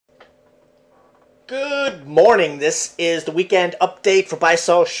Good morning. This is the weekend update for Buy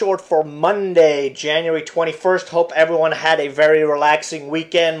Sell Short for Monday, January 21st. Hope everyone had a very relaxing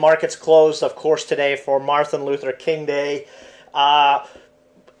weekend. Markets closed, of course, today for Martin Luther King Day.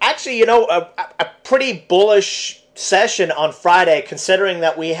 Actually, a pretty bullish session on Friday, considering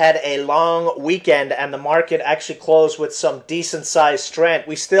that we had a long weekend and the market actually closed with some decent-sized strength.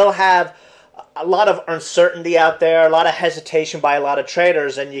 We still have a lot of uncertainty out there, a lot of hesitation by a lot of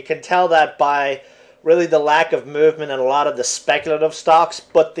traders, and you can tell that by really the lack of movement in a lot of the speculative stocks.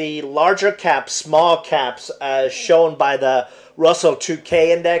 But the larger caps, small caps, as shown by the Russell 2K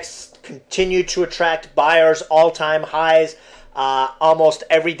index, continue to attract buyers, all-time highs almost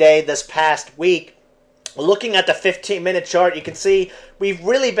every day this past week. Looking at the 15-minute chart, you can see we've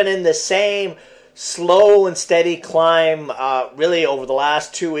really been in the same slow and steady climb really over the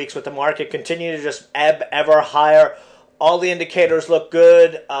last 2 weeks, with the market continuing to just ebb ever higher. All the indicators look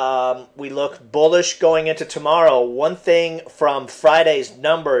good. We look bullish going into tomorrow. One thing from Friday's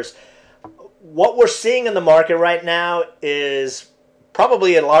numbers, what we're seeing in the market right now is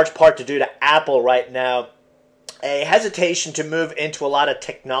probably in large part to do to Apple right now, a hesitation to move into a lot of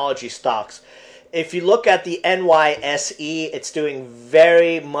technology stocks. If you look at the NYSE, it's doing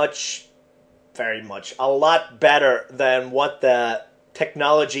very much, a lot better than what the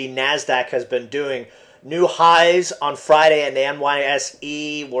technology NASDAQ has been doing. New highs on Friday in the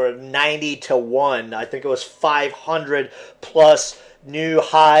NYSE were 90 to 1. I think it was 500 plus new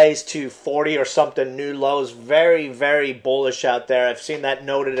highs to 40 or something new lows. Very, very bullish out there. I've seen that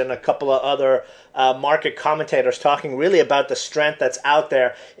noted in a couple of other market commentators talking really about the strength that's out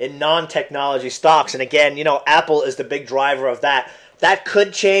there in non-technology stocks. And again, Apple is the big driver of that. That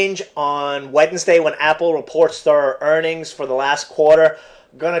could change on Wednesday when Apple reports their earnings for the last quarter.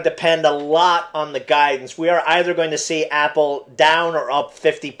 Going to depend a lot on the guidance. We are either going to see Apple down or up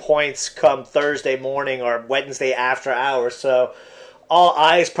 50 points come Thursday morning or Wednesday after hours. So all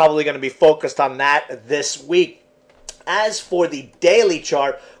eyes probably going to be focused on that this week. As for the daily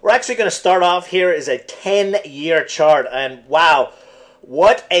chart, we're actually going to start off here as a 10-year chart. And wow,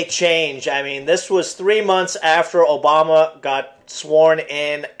 what a change. I mean, this was 3 months after Obama got sworn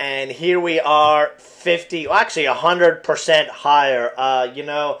in, and here we are 100% higher.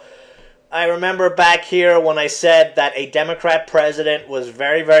 I remember back here when I said that a Democrat president was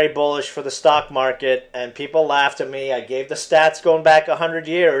very, very bullish for the stock market, and people laughed at me. I gave the stats going back 100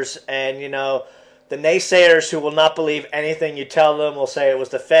 years, and the naysayers who will not believe anything you tell them will say it was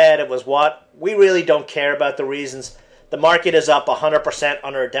the Fed, it was what. We really don't care about the reasons. The market is up 100%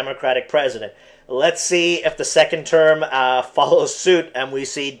 under a Democratic president. Let's see if the second term follows suit and we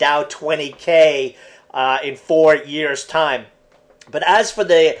see Dow 20K in 4 years' time. But as for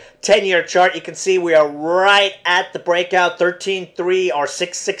the 10-year chart, you can see we are right at the breakout, 13.3 or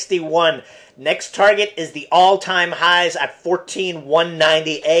 661. Next target is the all-time highs at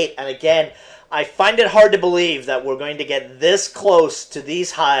 14,198. And again, I find it hard to believe that we're going to get this close to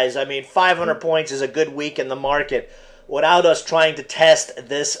these highs. I mean, 500 points is a good week in the market without us trying to test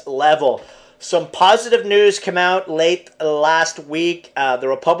this level. Some positive news came out late last week. The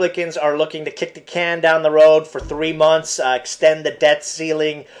Republicans are looking to kick the can down the road for 3 months, extend the debt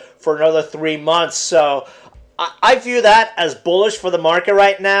ceiling for another 3 months. So I view that as bullish for the market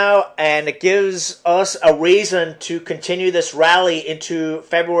right now, and it gives us a reason to continue this rally into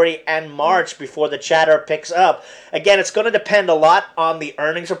February and March before the chatter picks up. Again, it's going to depend a lot on the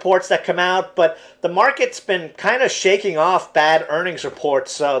earnings reports that come out, but the market's been kind of shaking off bad earnings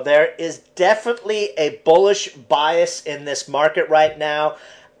reports, so there is definitely a bullish bias in this market right now,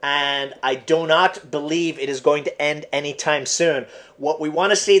 and I do not believe it is going to end anytime soon. What we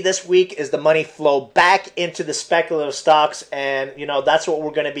want to see this week is the money flow back into the speculative stocks, and that's what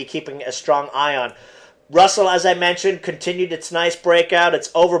we're going to be keeping a strong eye on. Russell, as I mentioned, continued its nice breakout.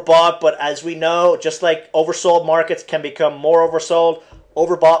 It's overbought, but as we know, just like oversold markets can become more oversold,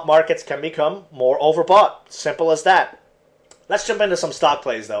 overbought markets can become more overbought. Simple as that. Let's jump into some stock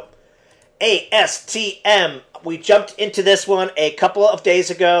plays, though. ASTM. We jumped into this one a couple of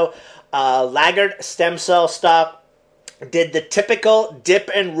days ago. Laggard stem cell stock did the typical dip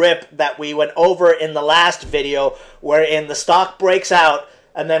and rip that we went over in the last video, wherein the stock breaks out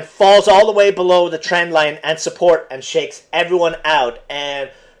and then falls all the way below the trend line and support and shakes everyone out. And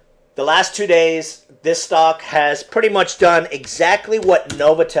the last 2 days, this stock has pretty much done exactly what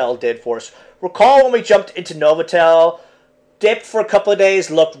Novotel did for us. Recall when we jumped into Novotel, dipped for a couple of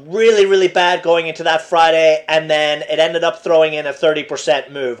days, looked really, really bad going into that Friday, and then it ended up throwing in a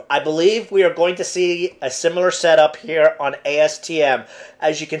 30% move. I believe we are going to see a similar setup here on ASTM.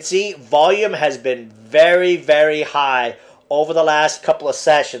 As you can see, volume has been very, very high over the last couple of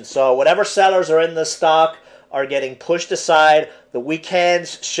sessions. So whatever sellers are in the stock are getting pushed aside. The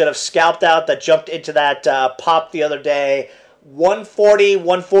weekends should have scalped out that jumped into that pop the other day. 140,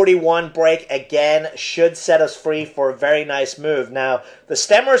 141 break again should set us free for a very nice move. Now, the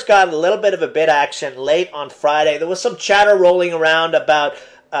stemmers got a little bit of a bid action late on Friday. There was some chatter rolling around about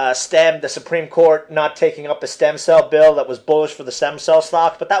the Supreme Court not taking up a stem cell bill that was bullish for the stem cell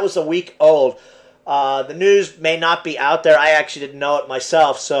stocks, but that was a week old. The news may not be out there. I actually didn't know it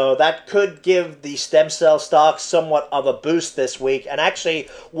myself, so that could give the stem cell stocks somewhat of a boost this week. And actually,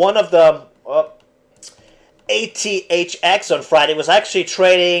 one of them, ATHX on Friday, was actually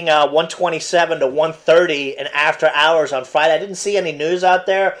trading 127 to 130 in after hours on Friday. I didn't see any news out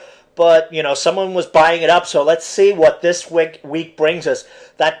there, but someone was buying it up. So let's see what this week brings us.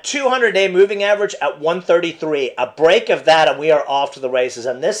 That 200-day moving average at 133, a break of that, and we are off to the races.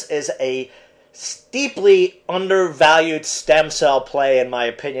 And this is a steeply undervalued stem cell play, in my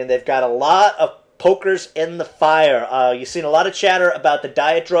opinion. They've got a lot of pokers in the fire. You've seen a lot of chatter about the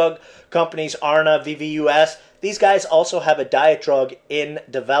diet drug companies, Arna, VVUS. These guys also have a diet drug in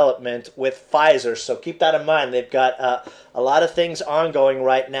development with Pfizer, so keep that in mind. They've got a lot of things ongoing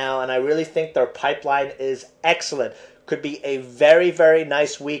right now, and I really think their pipeline is excellent. Could be a very, very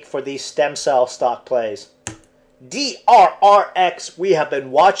nice week for these stem cell stock plays. DRRX, we have been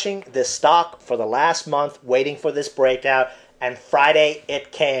watching this stock for the last month, waiting for this breakout, and Friday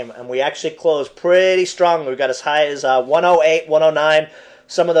it came, and we actually closed pretty strongly. We got as high as 108, 109.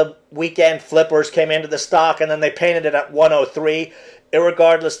 Some of the weekend flippers came into the stock, and then they painted it at 103.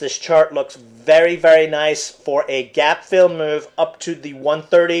 Irregardless, this chart looks very, very nice for a gap fill move up to the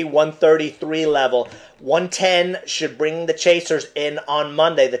 130, 133 level. 110 should bring the chasers in on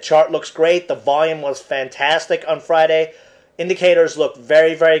Monday. The chart looks great. The volume was fantastic on Friday. Indicators look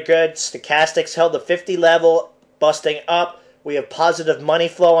very, very good. Stochastics held the 50 level, busting up. We have positive money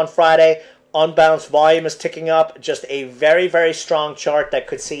flow on Friday. Unbalanced volume is ticking up. Just a very, very strong chart that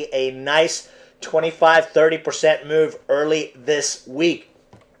could see a nice 25-30% move early this week.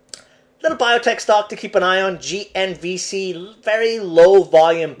 Little biotech stock to keep an eye on. GNVC, very low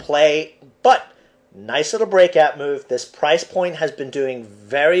volume play, but nice little breakout move. This price point has been doing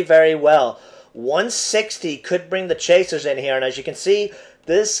very, very well. 160 could bring the chasers in here, and as you can see,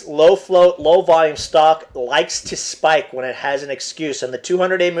 this low float, low volume stock likes to spike when it has an excuse, and the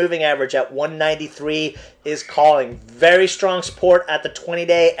 200-day moving average at 193 is calling. Very strong support at the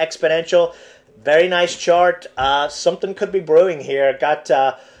 20-day exponential. Very nice chart. Something could be brewing here. Got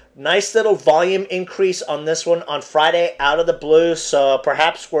nice little volume increase on this one on Friday out of the blue, so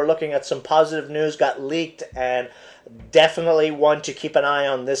perhaps we're looking at some positive news. Got leaked, and definitely one to keep an eye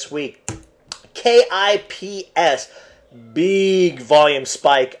on this week. KIPS. Big volume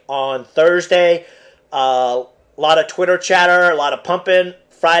spike on Thursday. A lot of Twitter chatter, a lot of pumping.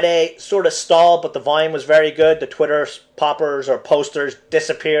 Friday sort of stalled, but the volume was very good. The Twitter poppers or posters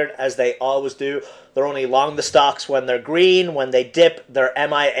disappeared, as they always do. They're only long the stocks when they're green. When they dip, they're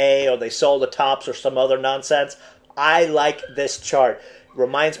MIA, or they sold the tops or some other nonsense. I like this chart.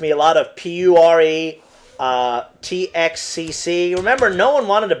 Reminds me a lot of PURE, TXCC. Remember, no one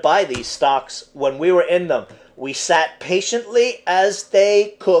wanted to buy these stocks when we were in them. We sat patiently as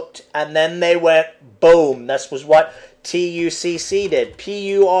they cooked, and then they went boom. This was what TUCC did.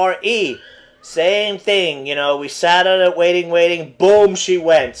 PURE, same thing. We sat on it, waiting. Boom, she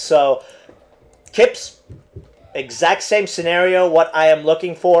went. So, KIPS, exact same scenario, what I am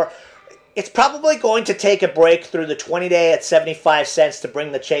looking for. It's probably going to take a break through the 20-day at 75 cents to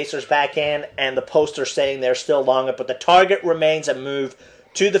bring the chasers back in, and the poster saying they're still long it, but the target remains a move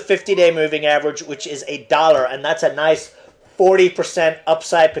to the 50-day moving average, which is $1, and that's a nice 40%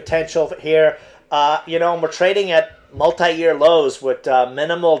 upside potential here. We're trading at multi-year lows with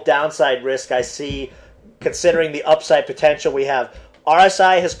minimal downside risk, I see, considering the upside potential we have.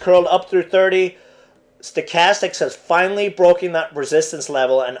 RSI has curled up through 30. Stochastics has finally broken that resistance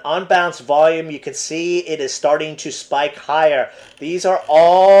level, and on bounce volume, you can see it is starting to spike higher. These are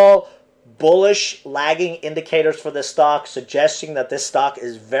all bullish lagging indicators for this stock, suggesting that this stock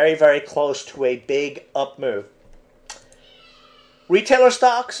is very, very close to a big up move. Retailer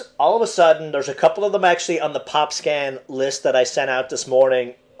stocks, all of a sudden, there's a couple of them actually on the PopScan list that I sent out this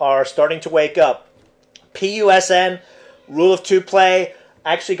morning, are starting to wake up. PUSN, rule of two play,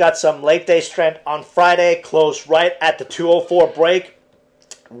 actually got some late day strength on Friday, closed right at the 204 break.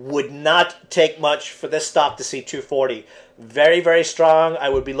 Would not take much for this stock to see 240. Very, very strong. I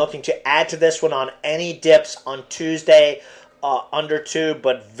would be looking to add to this one on any dips on Tuesday under 2,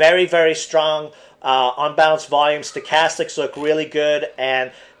 but very, very strong on bounce volume. Stochastics look really good,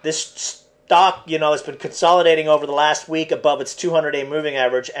 and this stock, has been consolidating over the last week above its 200-day moving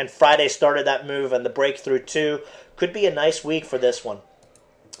average, and Friday started that move and the breakthrough too. Could be a nice week for this one.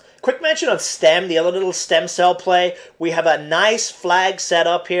 Quick mention on STEM, the other little stem cell play. We have a nice flag set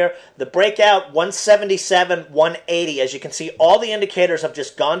up here. The breakout, 177, 180. As you can see, all the indicators have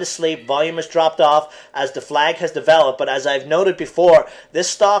just gone to sleep. Volume has dropped off as the flag has developed. But as I've noted before, this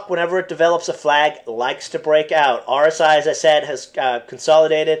stock, whenever it develops a flag, likes to break out. RSI, as I said, has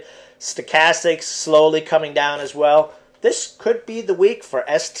consolidated. Stochastics slowly coming down as well. This could be the week for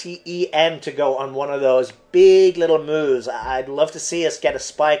STEM to go on one of those big little moves. I'd love to see us get a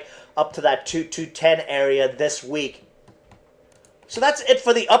spike up to that 210 area this week. So that's it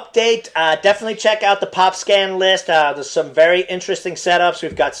for the update. Definitely check out the PopScan list. There's some very interesting setups.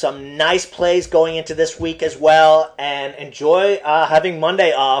 We've got some nice plays going into this week as well. And enjoy having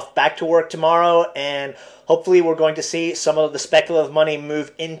Monday off. Back to work tomorrow. And hopefully we're going to see some of the speculative money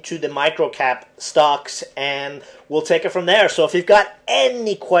move into the microcap stocks. And we'll take it from there. So if you've got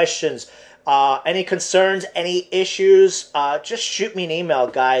any questions, any concerns, any issues, just shoot me an email,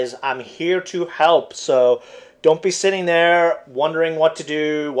 guys. I'm here to help. So don't be sitting there wondering what to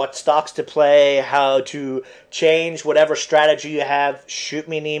do, what stocks to play, how to change whatever strategy you have. Shoot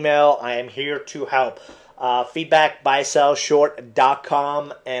me an email. I am here to help. Feedback,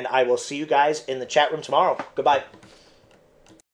 buysellshort.com, and I will see you guys in the chat room tomorrow. Goodbye.